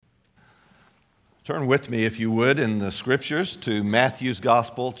Turn with me, if you would, in the Scriptures to Matthew's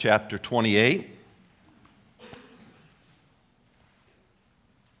Gospel, chapter 28.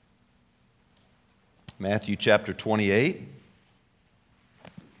 Matthew chapter 28.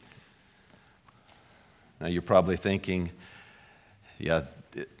 Now you're probably thinking,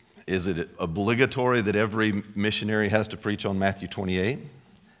 is it obligatory that every missionary has to preach on Matthew 28?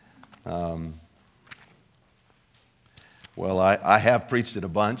 Well, I have preached it a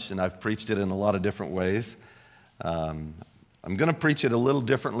bunch, and I've preached it in a lot of different ways. I'm going to preach it a little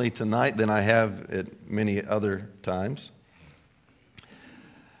differently tonight than I have at many other times.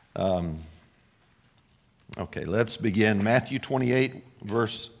 Okay, let's begin. Matthew 28,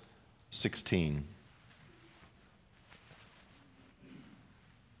 verse 16.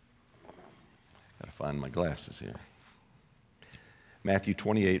 Got to find my glasses here. Matthew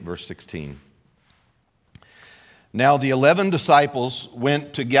 28, verse 16. Now the 11 disciples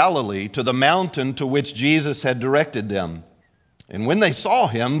went to Galilee, to the mountain to which Jesus had directed them. And when they saw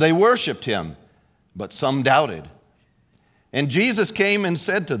him, they worshiped him, but some doubted. And Jesus came and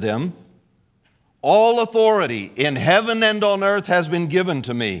said to them, "All authority in heaven and on earth has been given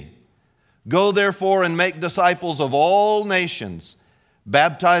to me. Go therefore and make disciples of all nations,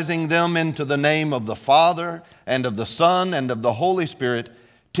 baptizing them into the name of the Father and of the Son and of the Holy Spirit,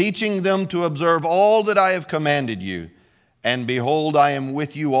 teaching them to observe all that I have commanded you. And behold, I am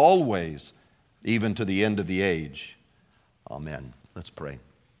with you always, even to the end of the age." Amen. Let's pray.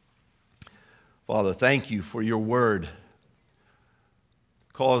 Father, thank you for your word.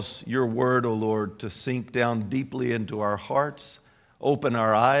 Cause your word, O Lord, to sink down deeply into our hearts, open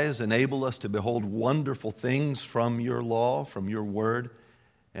our eyes, enable us to behold wonderful things from your law, from your word,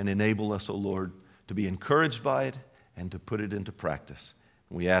 and enable us, O Lord, to be encouraged by it and to put it into practice.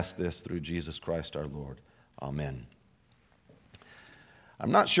 We ask this through Jesus Christ our Lord. Amen.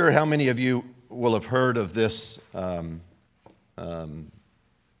 I'm not sure how many of you will have heard of this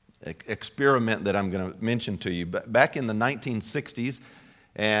experiment that I'm going to mention to you. Back in the 1960s,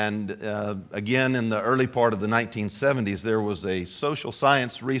 and again in the early part of the 1970s, there was a social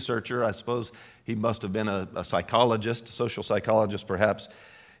science researcher. I suppose he must have been a psychologist, a social psychologist perhaps.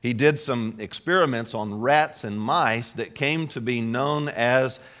 He did some experiments on rats and mice that came to be known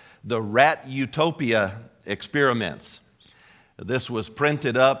as the Rat Utopia experiments. This was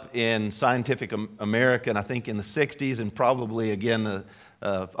printed up in Scientific American, I think in the 60s, and probably again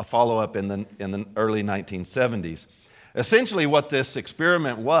a follow-up in the early 1970s. Essentially what this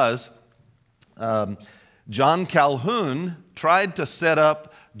experiment was, John Calhoun tried to set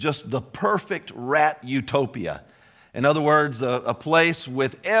up just the perfect rat utopia. In other words, a place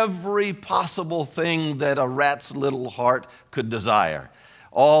with every possible thing that a rat's little heart could desire.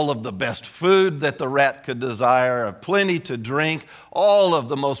 All of the best food that the rat could desire, plenty to drink, all of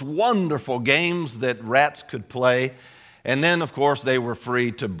the most wonderful games that rats could play. And then, of course, they were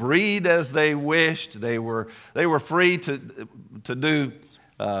free to breed as they wished. They were free to do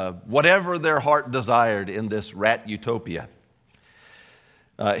whatever their heart desired in this rat utopia.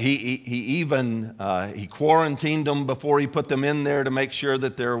 He quarantined them before he put them in there to make sure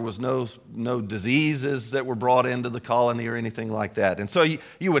that there was no diseases that were brought into the colony or anything like that. And so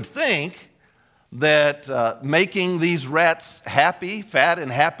you would think that making these rats happy, fat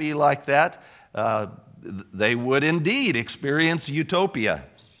and happy like that, they would indeed experience utopia.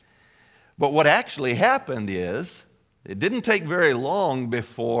 But what actually happened is, it didn't take very long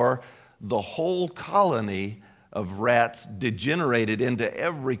before the whole colony of rats degenerated into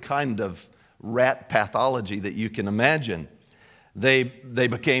every kind of rat pathology that you can imagine. They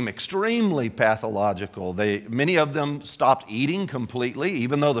became extremely pathological. Many of them stopped eating completely.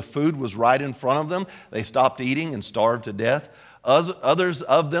 Even though the food was right in front of them, they stopped eating and starved to death. Others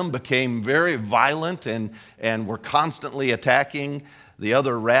of them became very violent and were constantly attacking the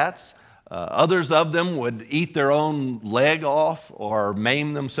other rats. Others of them would eat their own leg off or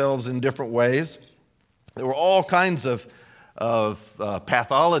maim themselves in different ways. There were all kinds of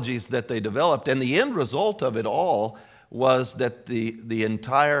pathologies that they developed, and the end result of it all was that the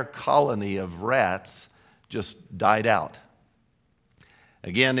entire colony of rats just died out.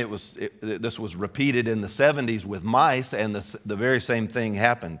 Again, this was repeated in the 70s with mice, and the very same thing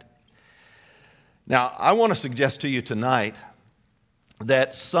happened. Now, I want to suggest to you tonight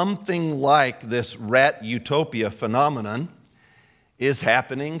that something like this rat utopia phenomenon is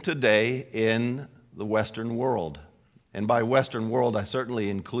happening today in the Western world. And by Western world, I certainly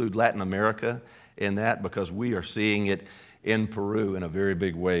include Latin America in that, because we are seeing it in Peru in a very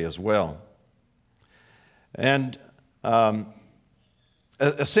big way as well. And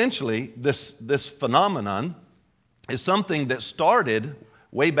essentially, this phenomenon is something that started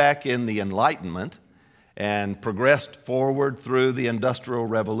way back in the Enlightenment and progressed forward through the Industrial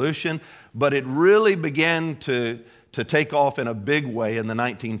Revolution, but it really began to take off in a big way in the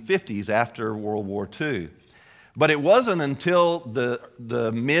 1950s after World War II. But it wasn't until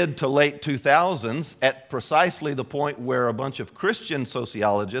the mid to late 2000s, at precisely the point where a bunch of Christian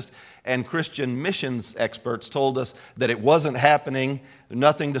sociologists and Christian missions experts told us that it wasn't happening,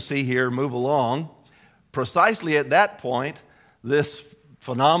 nothing to see here, move along. Precisely at that point, this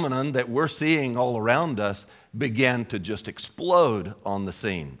phenomenon that we're seeing all around us began to just explode on the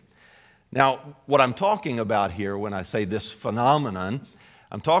scene. Now, what I'm talking about here when I say this phenomenon,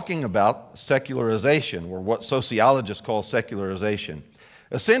 I'm talking about secularization, or what sociologists call secularization.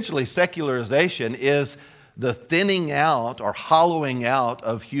 Essentially, secularization is the thinning out or hollowing out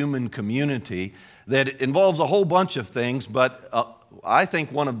of human community that involves a whole bunch of things, but I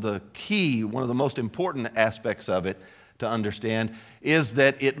think one of the most important aspects of it to understand is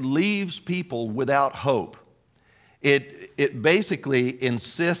that it leaves people without hope. It basically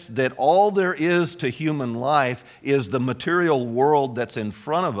insists that all there is to human life is the material world that's in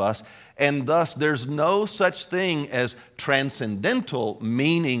front of us, and thus there's no such thing as transcendental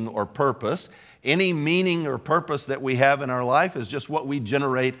meaning or purpose. Any meaning or purpose that we have in our life is just what we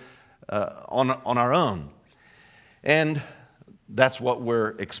generate on our own. And that's what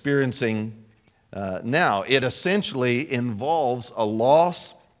we're experiencing now. It essentially involves a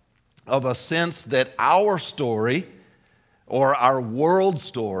loss of a sense that our story or our world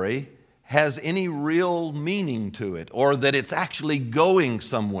story has any real meaning to it, or that it's actually going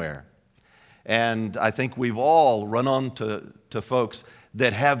somewhere. And I think we've all run on to folks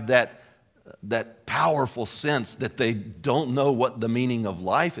that have that powerful sense that they don't know what the meaning of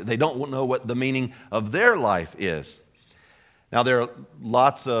life is. They don't know what the meaning of their life is. Now, there are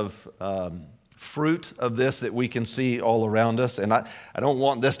lots of fruit of this that we can see all around us. And I don't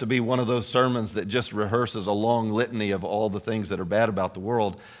want this to be one of those sermons that just rehearses a long litany of all the things that are bad about the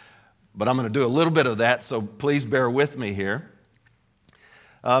world. But I'm going to do a little bit of that, so please bear with me here.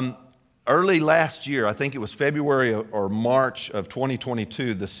 Early last year, I think it was February or March of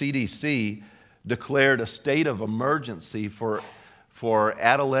 2022, the CDC declared a state of emergency for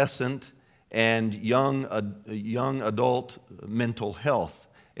adolescent and young adult mental health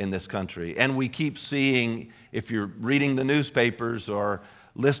in this country. And we keep seeing, if you're reading the newspapers or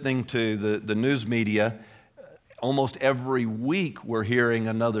listening to the news media, almost every week we're hearing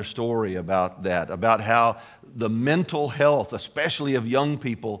another story about that, about how the mental health, especially of young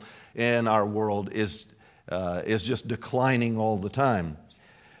people in our world, is just declining all the time.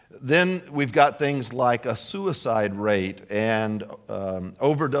 Then we've got things like a suicide rate and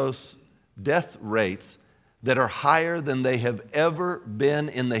overdose death rates that are higher than they have ever been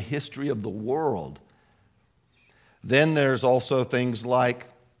in the history of the world. Then there's also things like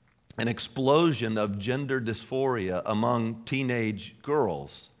an explosion of gender dysphoria among teenage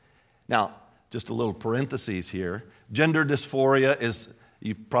girls. Now, just a little parenthesis here. Gender dysphoria is,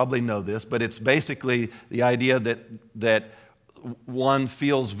 you probably know this, but it's basically the idea that one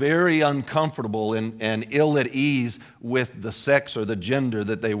feels very uncomfortable and ill at ease with the sex or the gender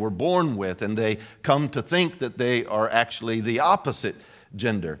that they were born with, and they come to think that they are actually the opposite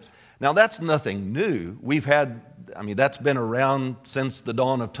gender. Now, that's nothing new. That's been around since the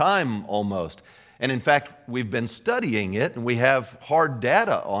dawn of time almost. And in fact, we've been studying it, and we have hard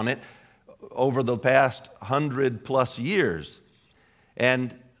data on it over the past 100+ years.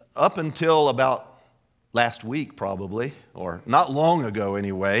 And up until about last week probably, or not long ago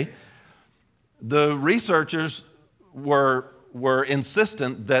anyway, the researchers were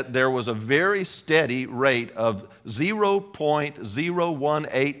insistent that there was a very steady rate of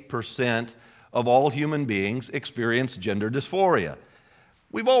 0.018% of all human beings experience gender dysphoria.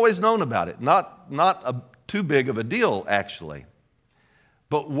 We've always known about it, not too big of a deal actually.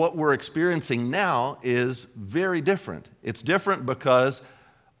 But what we're experiencing now is very different. It's different because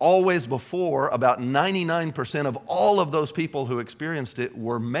always before, about 99% of all of those people who experienced it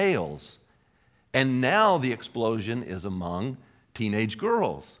were males. And now the explosion is among teenage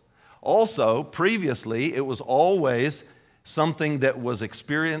girls. Also, previously, it was always something that was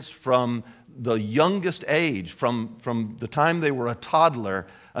experienced from the youngest age, from the time they were a toddler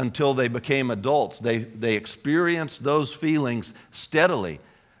until they became adults. They experienced those feelings steadily.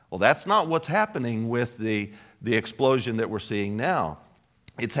 Well, that's not what's happening with the explosion that we're seeing now.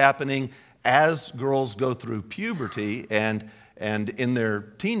 It's happening as girls go through puberty and in their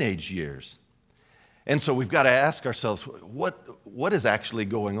teenage years. And so we've got to ask ourselves, what is actually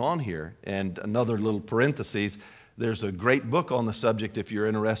going on here? And another little parenthesis, there's a great book on the subject if you're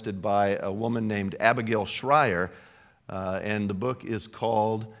interested by a woman named Abigail Shrier, and the book is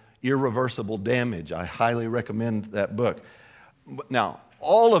called Irreversible Damage. I highly recommend that book. Now,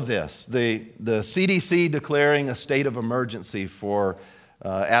 all of this, the CDC declaring a state of emergency for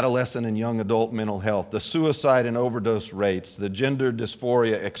adolescent and young adult mental health, the suicide and overdose rates, the gender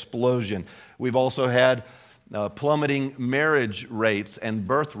dysphoria explosion. We've also had plummeting marriage rates and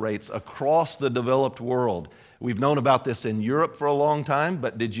birth rates across the developed world. We've known about this in Europe for a long time,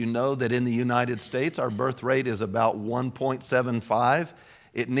 but did you know that in the United States our birth rate is about 1.75?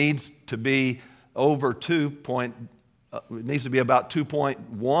 It needs to be over it needs to be about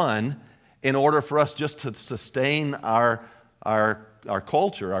 2.1 in order for us just to sustain our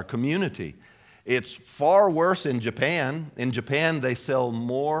culture, our community. It's far worse in Japan. In Japan, they sell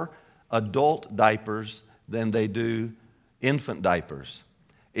more adult diapers than they do infant diapers.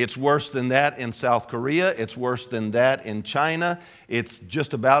 It's worse than that in South Korea. It's worse than that in China. It's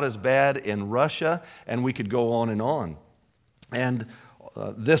just about as bad in Russia, and we could go on and on. And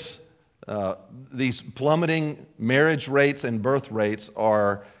these plummeting marriage rates and birth rates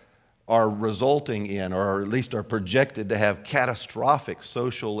are resulting in, or at least are projected to have catastrophic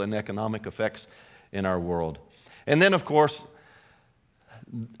social and economic effects in our world. And then, of course,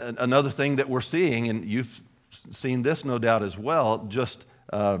 another thing that we're seeing, and you've seen this no doubt as well, just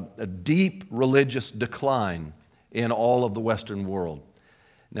a deep religious decline in all of the Western world.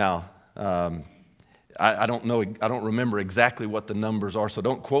 Now, I don't remember exactly what the numbers are, so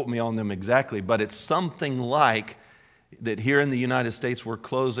don't quote me on them exactly, but it's something like that here in the United States we're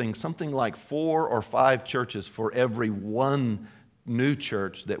closing something like 4 or 5 churches for every one new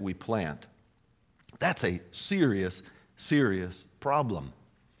church that we plant. That's a serious, serious problem.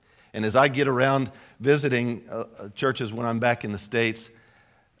 And as I get around visiting churches when I'm back in the States,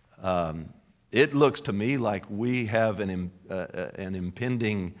 it looks to me like we have an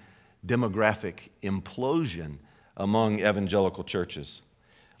impending demographic implosion among evangelical churches.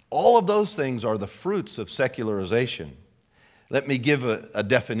 All of those things are the fruits of secularization. Let me give a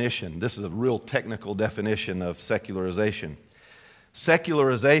definition. This is a real technical definition of secularization.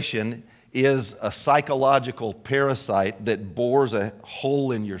 Secularization is a psychological parasite that bores a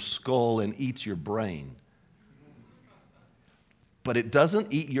hole in your skull and eats your brain. But it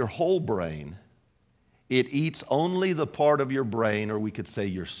doesn't eat your whole brain. It eats only the part of your brain, or we could say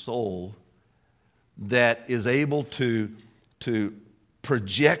your soul, that is able to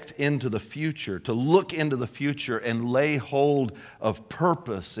project into the future, to look into the future and lay hold of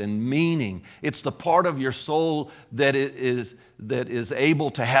purpose and meaning. It's the part of your soul that is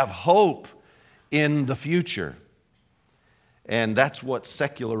able to have hope in the future. And that's what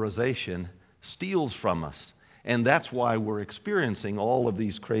secularization steals from us. And that's why we're experiencing all of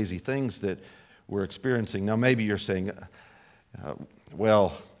these crazy things that we're experiencing. Now, maybe you're saying,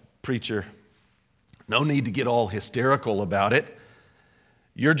 well, preacher, no need to get all hysterical about it.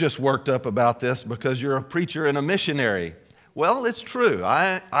 You're just worked up about this because you're a preacher and a missionary. Well, it's true.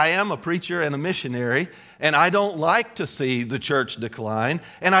 I am a preacher and a missionary, and I don't like to see the church decline,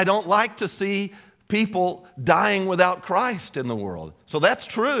 and I don't like to see people dying without Christ in the world. So that's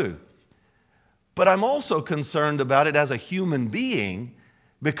true. But I'm also concerned about it as a human being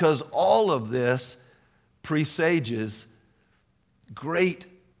because all of this presages great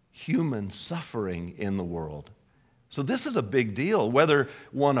human suffering in the world. So this is a big deal, whether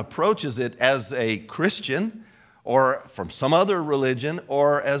one approaches it as a Christian or from some other religion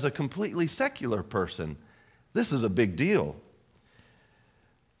or as a completely secular person. This is a big deal.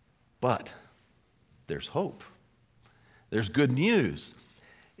 But there's hope. There's good news.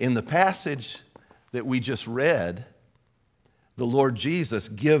 In the passage that we just read, the Lord Jesus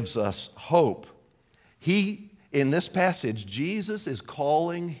gives us hope. In this passage, Jesus is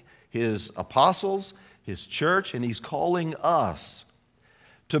calling his apostles, his church, and he's calling us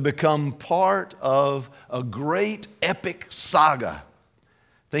to become part of a great epic saga.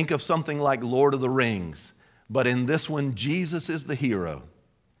 Think of something like Lord of the Rings, but in this one, Jesus is the hero.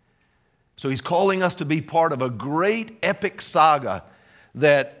 So he's calling us to be part of a great epic saga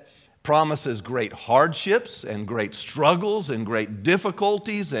that promises great hardships and great struggles and great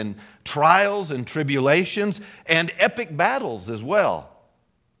difficulties and trials and tribulations and epic battles as well.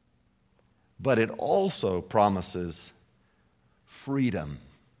 But it also promises freedom,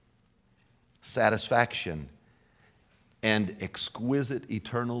 satisfaction, and exquisite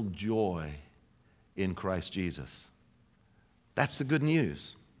eternal joy in Christ Jesus. That's the good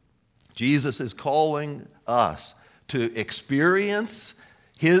news. Jesus is calling us to experience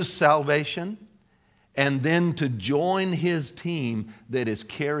his salvation and then to join his team that is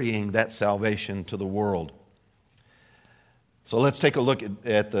carrying that salvation to the world. So let's take a look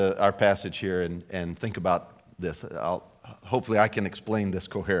at our passage here and think about this. Hopefully I can explain this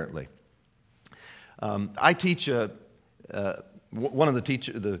coherently. I teach one of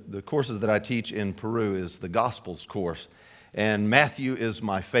the courses that I teach in Peru is the Gospels course, and Matthew is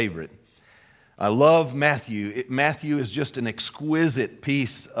my favorite. I love Matthew. Matthew is just an exquisite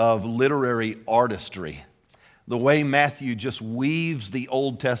piece of literary artistry. The way Matthew just weaves the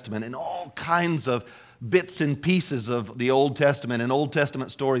Old Testament in all kinds of bits and pieces of the Old Testament and Old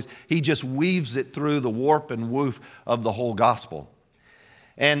Testament stories, he just weaves it through the warp and woof of the whole gospel.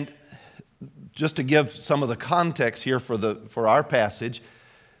 And just to give some of the context here for our passage,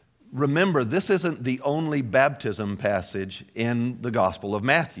 remember, this isn't the only baptism passage in the Gospel of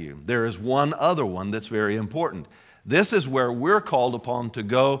Matthew. There is one other one that's very important. This is where we're called upon to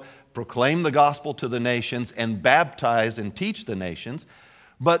go proclaim the gospel to the nations and baptize and teach the nations.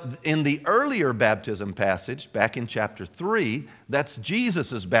 But in the earlier baptism passage, back in chapter 3, that's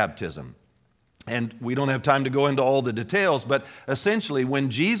Jesus' baptism. And we don't have time to go into all the details, but essentially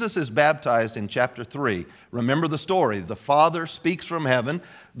when Jesus is baptized in chapter 3, remember the story. The Father speaks from heaven,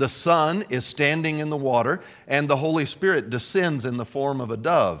 the Son is standing in the water, and the Holy Spirit descends in the form of a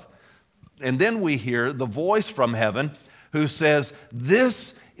dove. And then we hear the voice from heaven who says,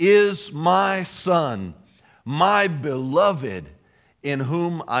 "This is my Son, my beloved, in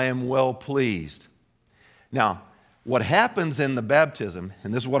whom I am well pleased." Now, what happens in the baptism,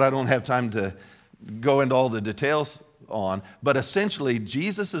 and this is what I don't have time to go into all the details on, but essentially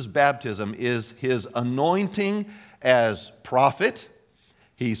Jesus' baptism is his anointing as prophet.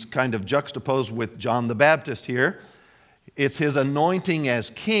 He's kind of juxtaposed with John the Baptist here. It's his anointing as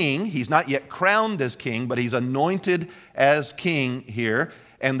king. He's not yet crowned as king, but he's anointed as king here.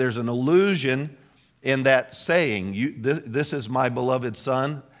 And there's an allusion in that saying, "This is my beloved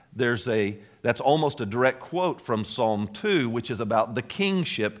Son." That's almost a direct quote from Psalm 2, which is about the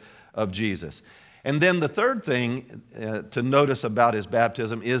kingship of Jesus. And then the third thing to notice about his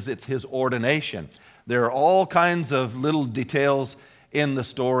baptism is it's his ordination. There are all kinds of little details in the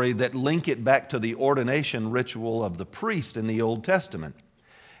story that link it back to the ordination ritual of the priest in the Old Testament.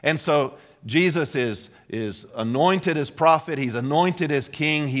 And so Jesus is anointed as prophet, he's anointed as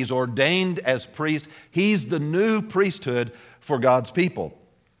king, he's ordained as priest. He's the new priesthood for God's people.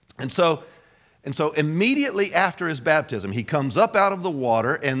 And so immediately after his baptism, he comes up out of the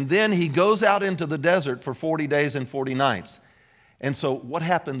water, and then he goes out into the desert for 40 days and 40 nights. And so what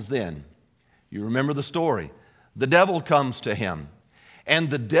happens then? You remember the story. The devil comes to him,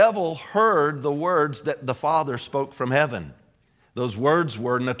 and the devil heard the words that the Father spoke from heaven. Those words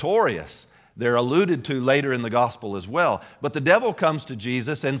were notorious. They're alluded to later in the gospel as well. But the devil comes to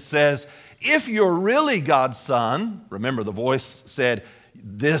Jesus and says, "If you're really God's Son," remember the voice said,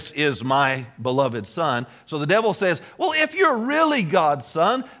 "This is my beloved Son." So the devil says, "Well, if you're really God's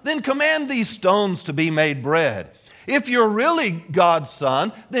Son, then command these stones to be made bread. If you're really God's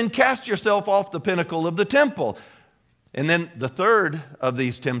Son, then cast yourself off the pinnacle of the temple." And then the third of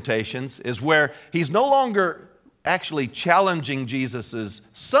these temptations is where he's no longer actually challenging Jesus'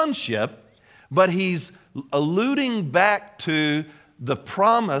 sonship, but he's alluding back to the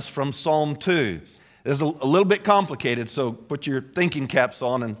promise from Psalm 2. It's a little bit complicated, so put your thinking caps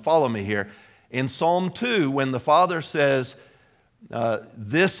on and follow me here. In Psalm 2, when the Father says,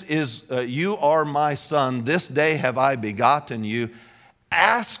 "You are my Son, this day have I begotten you.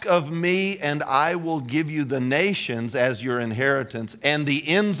 Ask of me, and I will give you the nations as your inheritance, and the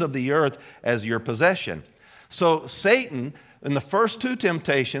ends of the earth as your possession." So Satan, in the first two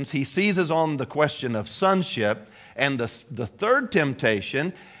temptations, he seizes on the question of sonship, and the third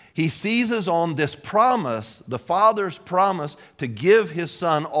temptation, he seizes on this promise, the Father's promise to give his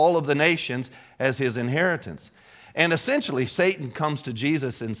Son all of the nations as his inheritance. And essentially, Satan comes to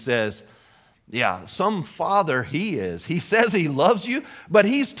Jesus and says, "Yeah, some father he is. He says he loves you, but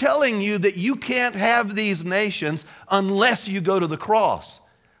he's telling you that you can't have these nations unless you go to the cross."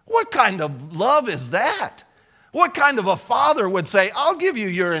 What kind of love is that? What kind of a father would say, "I'll give you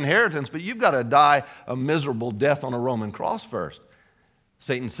your inheritance, but you've got to die a miserable death on a Roman cross first"?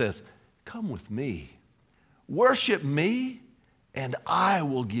 Satan says, "Come with me. Worship me, and I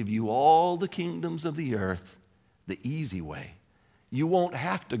will give you all the kingdoms of the earth the easy way. You won't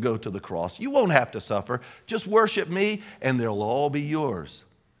have to go to the cross. You won't have to suffer. Just worship me, and they'll all be yours."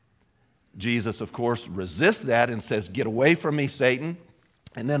 Jesus, of course, resists that and says, "Get away from me, Satan."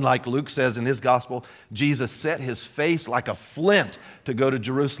 And then, like Luke says in his gospel, Jesus set his face like a flint to go to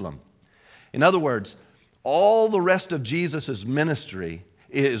Jerusalem. In other words, all the rest of Jesus' ministry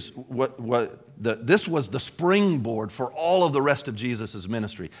is this was the springboard for all of the rest of Jesus'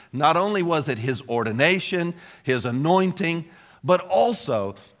 ministry. Not only was it his ordination, his anointing, but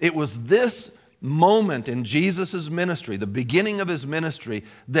also it was this moment in Jesus' ministry, the beginning of his ministry,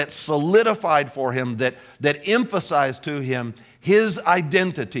 that solidified for him, that emphasized to him his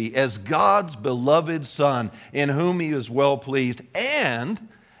identity as God's beloved Son, in whom he was well pleased, and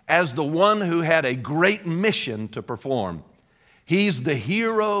as the one who had a great mission to perform. He's the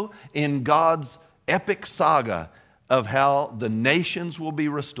hero in God's epic saga of how the nations will be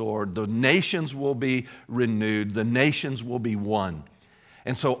restored, the nations will be renewed, the nations will be won.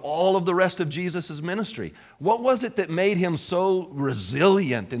 And so all of the rest of Jesus' ministry, what was it that made him so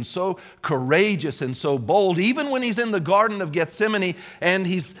resilient and so courageous and so bold, even when he's in the Garden of Gethsemane and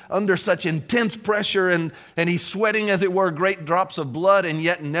he's under such intense pressure and he's sweating, as it were, great drops of blood, and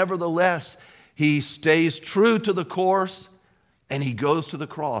yet nevertheless he stays true to the course and he goes to the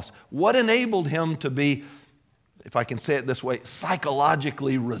cross? What enabled him to be, if I can say it this way,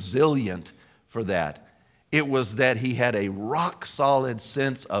 psychologically resilient for that? It was that he had a rock-solid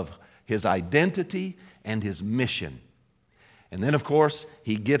sense of his identity and his mission. And then, of course,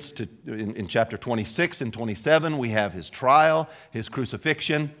 he gets to, in chapter 26 and 27, we have his trial, his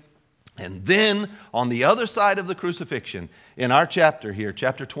crucifixion. And then, on the other side of the crucifixion, in our chapter here,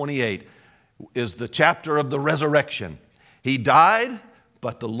 chapter 28, is the chapter of the resurrection. He died,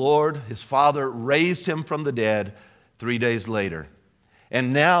 but the Lord, his Father, raised him from the dead 3 days later.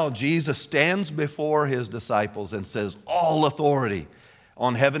 And now Jesus stands before his disciples and says, all authority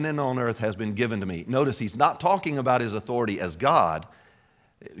on heaven and on earth has been given to me. Notice he's not talking about his authority as God.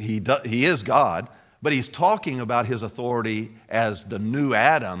 He is God, but he's talking about his authority as the new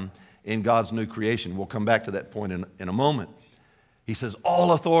Adam in God's new creation. We'll come back to that point in a moment. He says,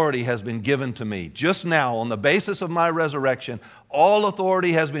 all authority has been given to me. Just now, on the basis of my resurrection, all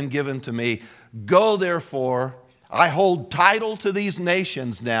authority has been given to me. Go, therefore. I hold title to these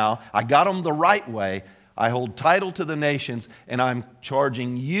nations now. I got them the right way. I hold title to the nations, and I'm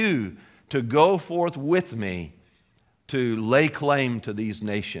charging you to go forth with me to lay claim to these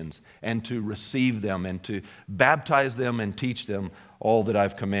nations and to receive them and to baptize them and teach them all that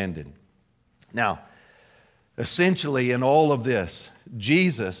I've commanded. Now, essentially in all of this,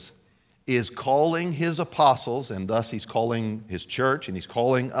 Jesus is calling his apostles, and thus he's calling his church and he's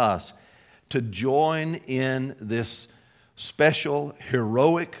calling us to join in this special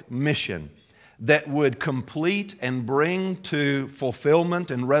heroic mission that would complete and bring to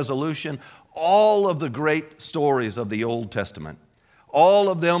fulfillment and resolution all of the great stories of the Old Testament. All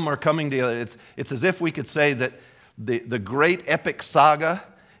of them are coming together. It's as if we could say that the great epic saga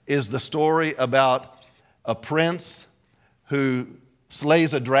is the story about a prince who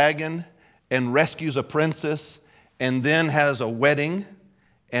slays a dragon and rescues a princess and then has a wedding,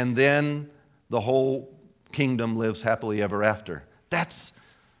 and then the whole kingdom lives happily ever after. That's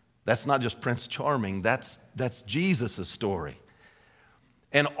not just Prince Charming, that's Jesus' story.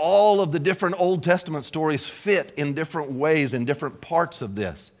 And all of the different Old Testament stories fit in different ways in different parts of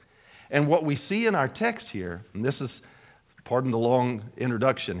this. And what we see in our text here, and this is, pardon the long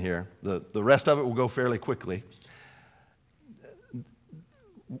introduction here, the rest of it will go fairly quickly.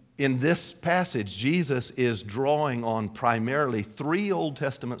 In this passage, Jesus is drawing on primarily 3 Old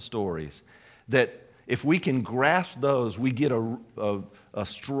Testament stories that if we can grasp those, we get a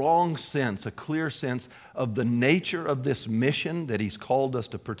strong sense, a clear sense of the nature of this mission that he's called us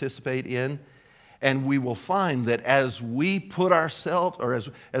to participate in. And we will find that as we put ourselves, or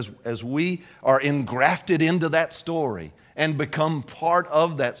as we are engrafted into that story and become part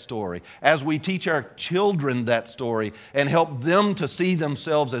of that story, as we teach our children that story and help them to see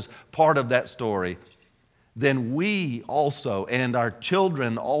themselves as part of that story, then we also, and our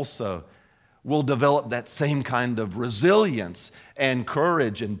children also, will develop that same kind of resilience and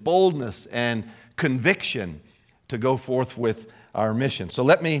courage and boldness and conviction to go forth with our mission. So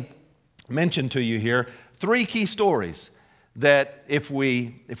let me mention to you here 3 key stories that if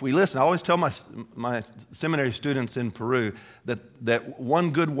we listen, I always tell my seminary students in Peru that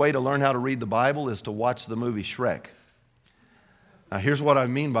one good way to learn how to read the Bible is to watch the movie Shrek. Now here's what I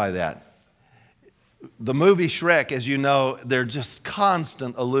mean by that. The movie Shrek, as you know, they're just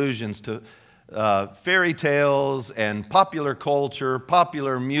constant allusions to fairy tales and popular culture,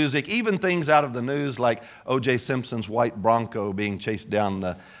 popular music, even things out of the news like O.J. Simpson's white Bronco being chased down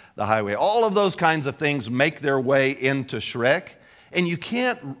the highway. All of those kinds of things make their way into Shrek, and you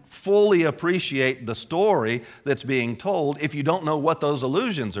can't fully appreciate the story that's being told if you don't know what those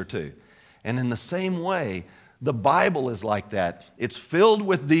allusions are to. And in the same way, the Bible is like that. It's filled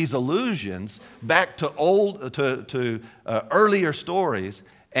with these allusions back to earlier stories.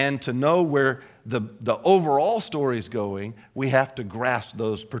 And to know where the overall story is going, we have to grasp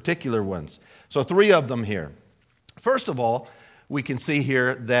those particular ones. So 3 of them here. First of all, we can see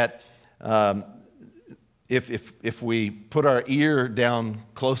here that if we put our ear down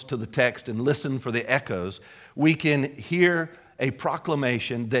close to the text and listen for the echoes, we can hear a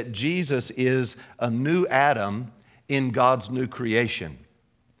proclamation that Jesus is a new Adam in God's new creation.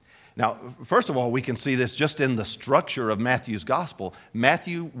 Now, first of all, we can see this just in the structure of Matthew's gospel.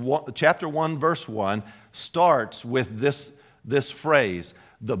 Chapter 1, verse 1 starts with this phrase,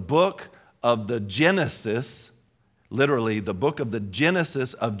 the book of the Genesis, literally the book of the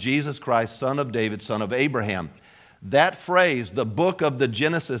Genesis of Jesus Christ, son of David, son of Abraham. That phrase, the book of the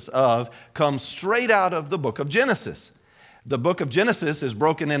Genesis of, comes straight out of the book of Genesis. The book of Genesis is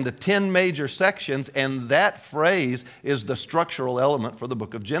broken into 10 major sections, and that phrase is the structural element for the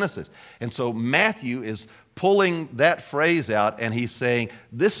book of Genesis. And so Matthew is pulling that phrase out, and he's saying,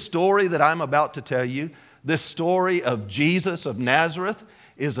 this story that I'm about to tell you, this story of Jesus of Nazareth,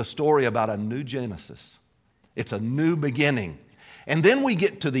 is a story about a new Genesis. It's a new beginning. And then we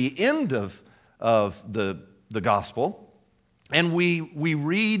get to the end of the gospel, and we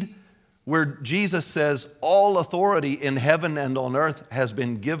read where Jesus says, all authority in heaven and on earth has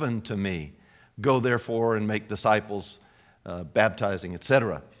been given to me. Go therefore and make disciples, baptizing,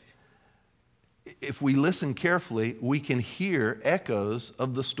 etc. If we listen carefully, we can hear echoes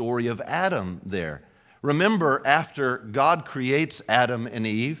of the story of Adam there. Remember, after God creates Adam and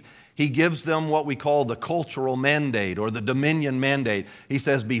Eve, He gives them what we call the cultural mandate or the dominion mandate. He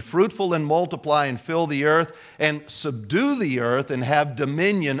says, be fruitful and multiply and fill the earth and subdue the earth and have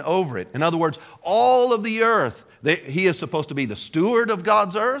dominion over it. In other words, all of the earth, He is supposed to be the steward of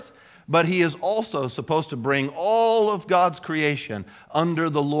God's earth, but He is also supposed to bring all of God's creation under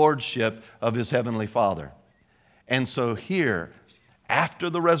the lordship of His heavenly Father. And so here,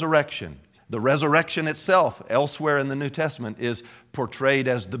 after the resurrection itself, elsewhere in the New Testament, is portrayed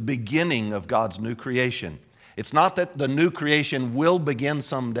as the beginning of God's new creation. It's not that the new creation will begin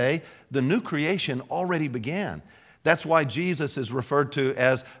someday. The new creation already began. That's why Jesus is referred to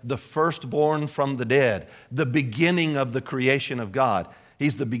as the firstborn from the dead, the beginning of the creation of God.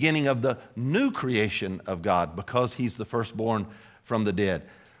 He's the beginning of the new creation of God because He's the firstborn from the dead.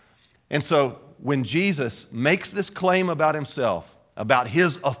 And so when Jesus makes this claim about Himself, about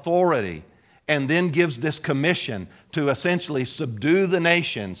His authority, and then gives this commission to essentially subdue the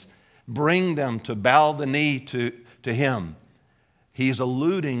nations, bring them to bow the knee to Him, He's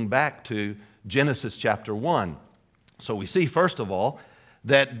alluding back to Genesis chapter 1. So we see, first of all,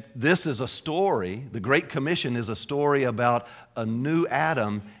 that this is a story, the Great Commission is a story about a new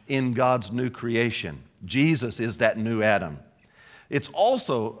Adam in God's new creation. Jesus is that new Adam. It's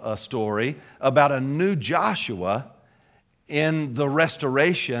also a story about a new Joshua in the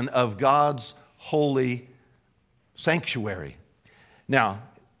restoration of God's holy sanctuary. Now,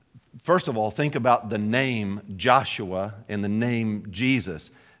 first of all, think about the name Joshua and the name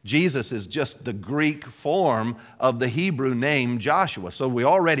Jesus. Jesus is just the Greek form of the Hebrew name Joshua. So we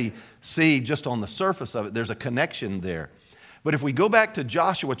already see just on the surface of it, there's a connection there. But if we go back to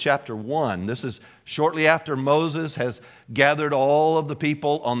Joshua chapter 1, this is shortly after Moses has gathered all of the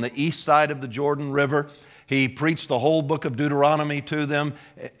people on the east side of the Jordan River. He preached the whole book of Deuteronomy to them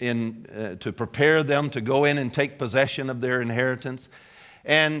to prepare them to go in and take possession of their inheritance.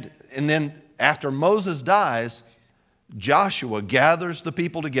 And then after Moses dies, Joshua gathers the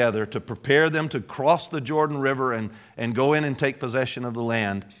people together to prepare them to cross the Jordan River and go in and take possession of the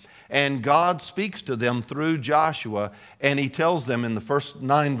land. And God speaks to them through Joshua, and He tells them in the first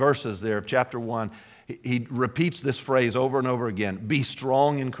 9 verses there of chapter 1, He repeats this phrase over and over again, be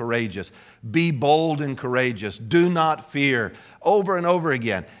strong and courageous, be bold and courageous, do not fear, over and over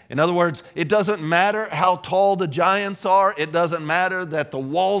again. In other words, it doesn't matter how tall the giants are, it doesn't matter that the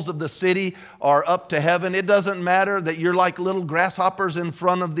walls of the city are up to heaven, it doesn't matter that you're like little grasshoppers in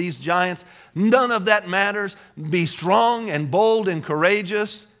front of these giants, none of that matters. Be strong and bold and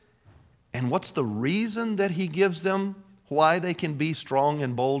courageous. And what's the reason that He gives them why they can be strong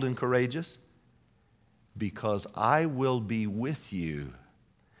and bold and courageous? Because I will be with you.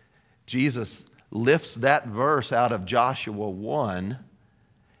 Jesus lifts that verse out of Joshua 1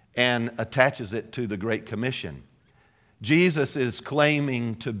 and attaches it to the Great Commission. Jesus is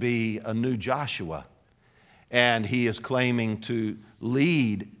claiming to be a new Joshua, and He is claiming to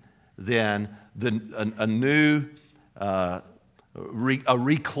lead then a new a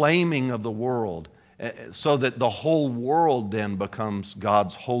reclaiming of the world so that the whole world then becomes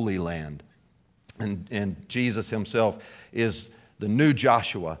God's holy land. And Jesus Himself is the new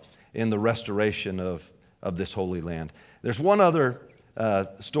Joshua in the restoration of this holy land. There's one other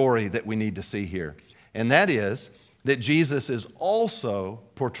story that we need to see here, and that is that Jesus is also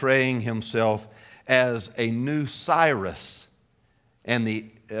portraying Himself as a new Cyrus and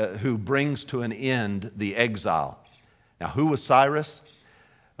who brings to an end the exile. Now, who was Cyrus?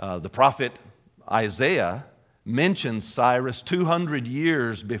 The prophet Isaiah mentions Cyrus 200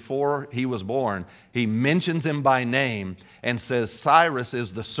 years before he was born. He mentions him by name and says Cyrus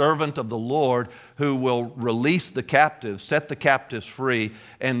is the servant of the Lord who will release the captives, set the captives free,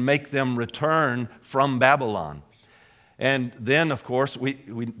 and make them return from Babylon. And then, of course,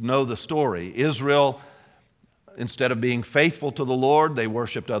 we know the story. Israel, instead of being faithful to the Lord, they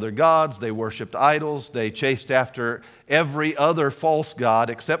worshiped other gods, they worshiped idols, they chased after every other false god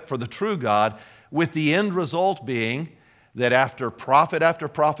except for the true God, with the end result being that after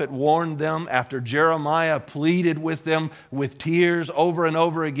prophet warned them, after Jeremiah pleaded with them with tears over and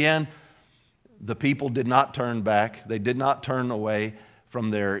over again, the people did not turn back. They did not turn away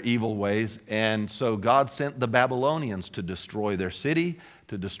from their evil ways. And so God sent the Babylonians to destroy their city,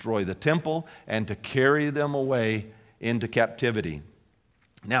 to destroy the temple, and to carry them away into captivity.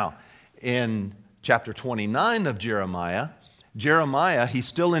 Now, in chapter 29 of Jeremiah, he's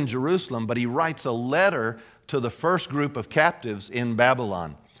still in Jerusalem, but he writes a letter to the first group of captives in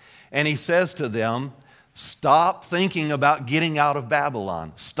Babylon. And he says to them, stop thinking about getting out of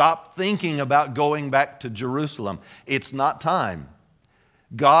Babylon. Stop thinking about going back to Jerusalem. It's not time.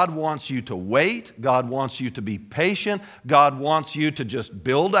 God wants you to wait. God wants you to be patient. God wants you to just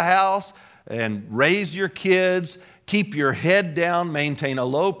build a house and raise your kids. Keep your head down, maintain a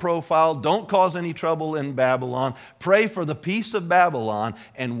low profile, don't cause any trouble in Babylon. Pray for the peace of Babylon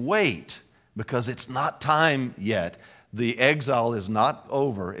and wait, because it's not time yet. The exile is not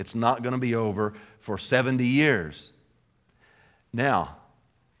over. It's not going to be over for 70 years. Now,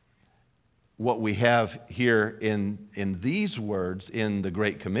 what we have here in these words in the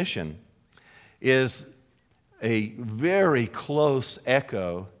Great Commission is a very close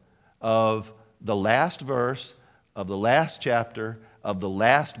echo of the last verse of the last chapter of the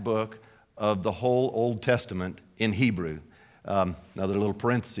last book of the whole Old Testament in Hebrew. Another little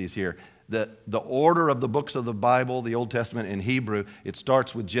parentheses here. The order of the books of the Bible, the Old Testament in Hebrew, it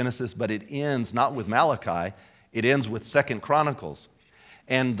starts with Genesis, but it ends not with Malachi. It ends with 2 Chronicles.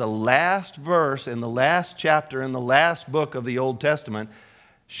 And the last verse in the last chapter in the last book of the Old Testament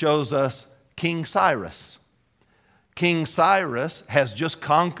shows us King Cyrus. King Cyrus has just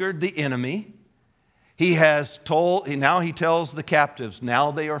conquered the enemy. Now he tells the captives,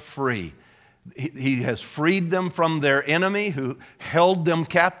 now they are free. He has freed them from their enemy who held them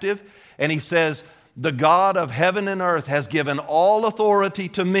captive. And he says, the God of heaven and earth has given all authority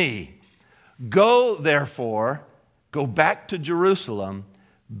to me. Go, therefore, go back to Jerusalem,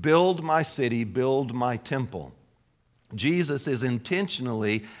 build my city, build my temple. Jesus is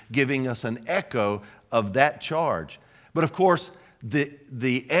intentionally giving us an echo of that charge. But of course,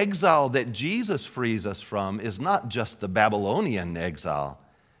 the exile that Jesus frees us from is not just the Babylonian exile.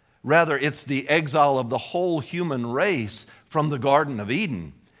 Rather, it's the exile of the whole human race from the Garden of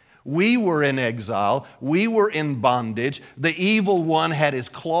Eden. We were in exile. We were in bondage. The evil one had his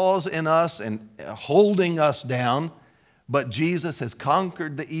claws in us and holding us down. But Jesus has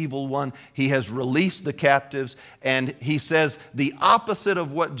conquered the evil one. He has released the captives. And he says the opposite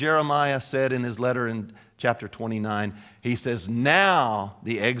of what Jeremiah said in his letter in chapter 29. He says, now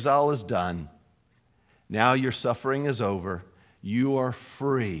the exile is done. Now your suffering is over. You are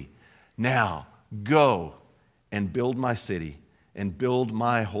free. Now go and build my city and build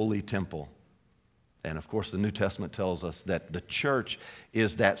my holy temple. And of course, the New Testament tells us that the church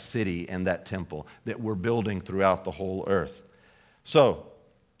is that city and that temple that we're building throughout the whole earth. So,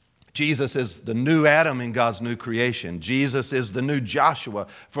 Jesus is the new Adam in God's new creation. Jesus is the new Joshua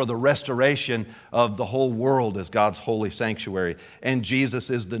for the restoration of the whole world as God's holy sanctuary. And Jesus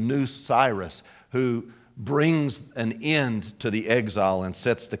is the new Cyrus who brings an end to the exile and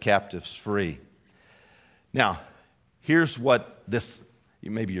sets the captives free. Now, here's what this,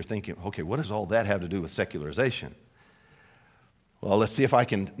 maybe you're thinking, okay, what does all that have to do with secularization? Well, let's see if I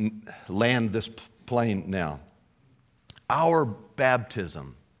can land this plane now. Our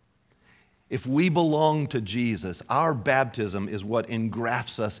baptism, if we belong to Jesus, our baptism is what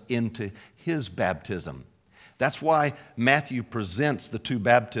engrafts us into his baptism. That's why Matthew presents the two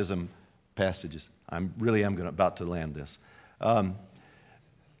baptism passages. I really am about to land this.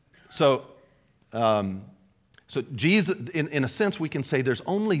 So Jesus, in a sense, we can say there's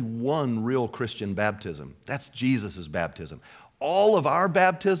only one real Christian baptism. That's Jesus' baptism. All of our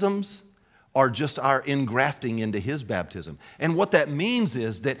baptisms are just our engrafting into his baptism. And what that means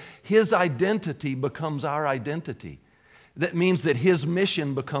is that his identity becomes our identity. That means that his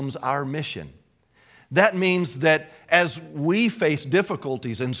mission becomes our mission. That means that as we face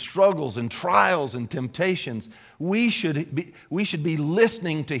difficulties and struggles and trials and temptations, we should be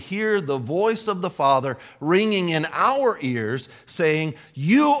listening to hear the voice of the Father ringing in our ears saying,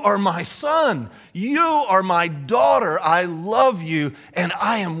 "You are my son, you are my daughter, I love you, and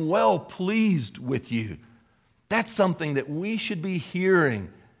I am well pleased with you." That's something that we should be hearing,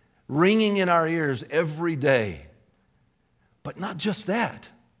 ringing in our ears every day. But not just that.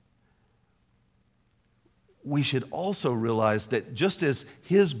 We should also realize that just as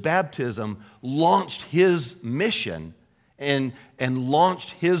his baptism launched his mission and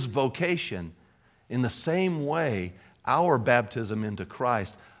launched his vocation, in the same way, our baptism into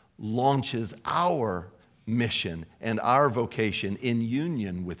Christ launches our mission and our vocation in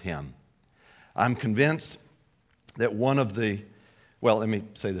union with him. I'm convinced that let me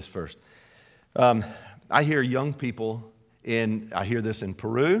say this first. I hear young people I hear this in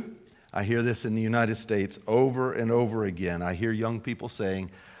Peru, I hear this in the United States over and over again. I hear young people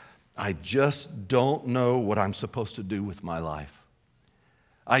saying, "I just don't know what I'm supposed to do with my life.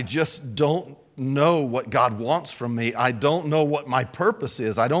 I just don't know what God wants from me. I don't know what my purpose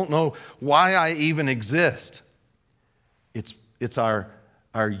is. I don't know why I even exist." It's our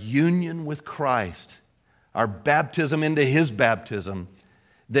union with Christ, our baptism into his baptism,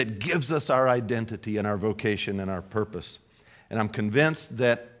 that gives us our identity and our vocation and our purpose. And I'm convinced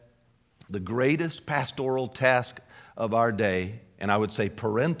that the greatest pastoral task of our day, and I would say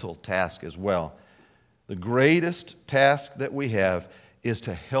parental task as well, the greatest task that we have is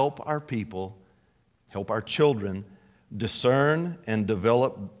to help our people, help our children discern and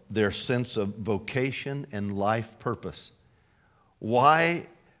develop their sense of vocation and life purpose. Why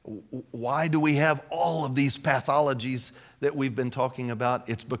do we have all of these pathologies that we've been talking about?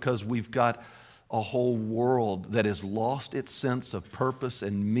 It's because we've got a whole world that has lost its sense of purpose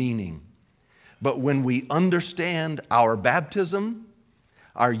and meaning. But when we understand our baptism,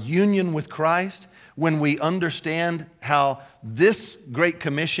 our union with Christ, when we understand how this Great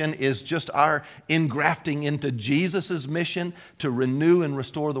Commission is just our engrafting into Jesus' mission to renew and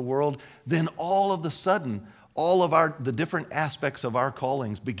restore the world, then all of a sudden, all of the different aspects of our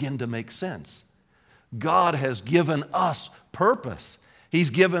callings begin to make sense. God has given us purpose. He's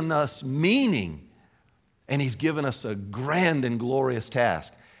given us meaning, and he's given us a grand and glorious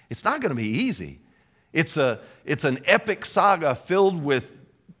task. It's not going to be easy. It's an epic saga filled with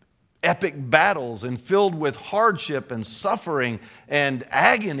epic battles and filled with hardship and suffering and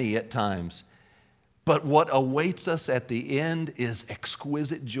agony at times. But what awaits us at the end is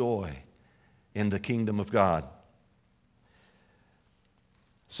exquisite joy in the kingdom of God.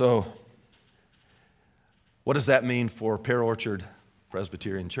 So, what does that mean for Pear Orchard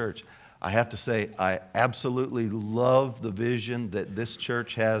Presbyterian Church? I have to say, I absolutely love the vision that this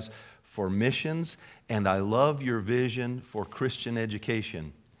church has for missions, and I love your vision for Christian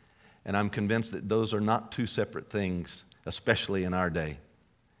education. And I'm convinced that those are not two separate things, especially in our day.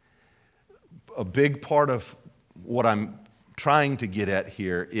 A big part of what I'm trying to get at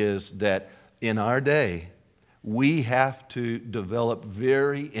here is that in our day, we have to develop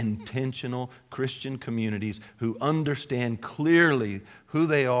very intentional Christian communities who understand clearly who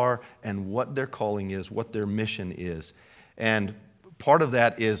they are and what their calling is, what their mission is. And part of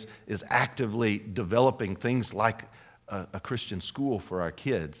that is actively developing things like a Christian school for our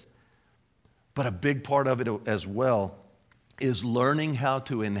kids. But a big part of it as well is learning how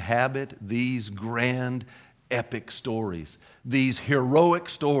to inhabit these grand, epic stories, these heroic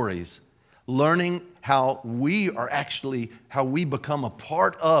stories, learning how we become a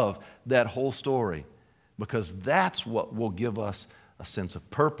part of that whole story, because that's what will give us a sense of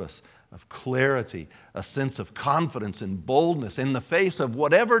purpose, of clarity, a sense of confidence and boldness in the face of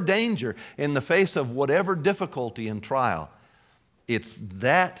whatever danger, in the face of whatever difficulty and trial. It's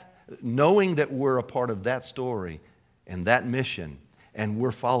that, knowing that we're a part of that story and that mission, and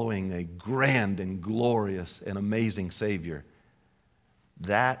we're following a grand and glorious and amazing Savior,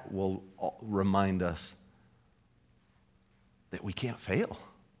 that will remind us that we can't fail.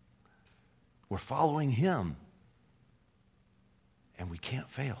 We're following Him, and we can't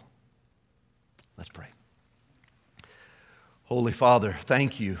fail. Let's pray. Holy Father,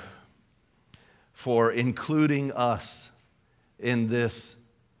 thank you for including us in this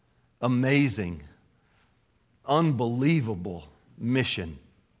amazing, unbelievable mission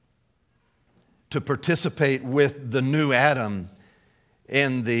to participate with the new Adam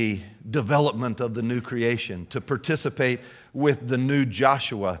in the development of the new creation, to participate with the new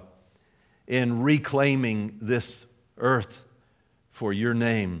Joshua in reclaiming this earth for your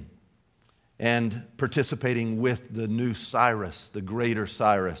name, and participating with the new Cyrus, the greater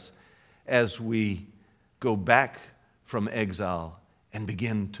Cyrus, as we go back from exile and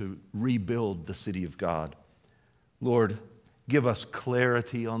begin to rebuild the city of God. Lord, give us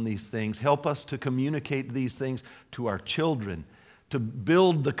clarity on these things. Help us to communicate these things to our children, to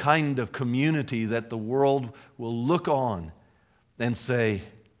build the kind of community that the world will look on and say,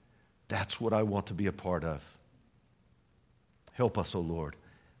 that's what I want to be a part of. Help us, O Lord.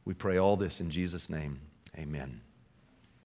 We pray all this in Jesus' name. Amen.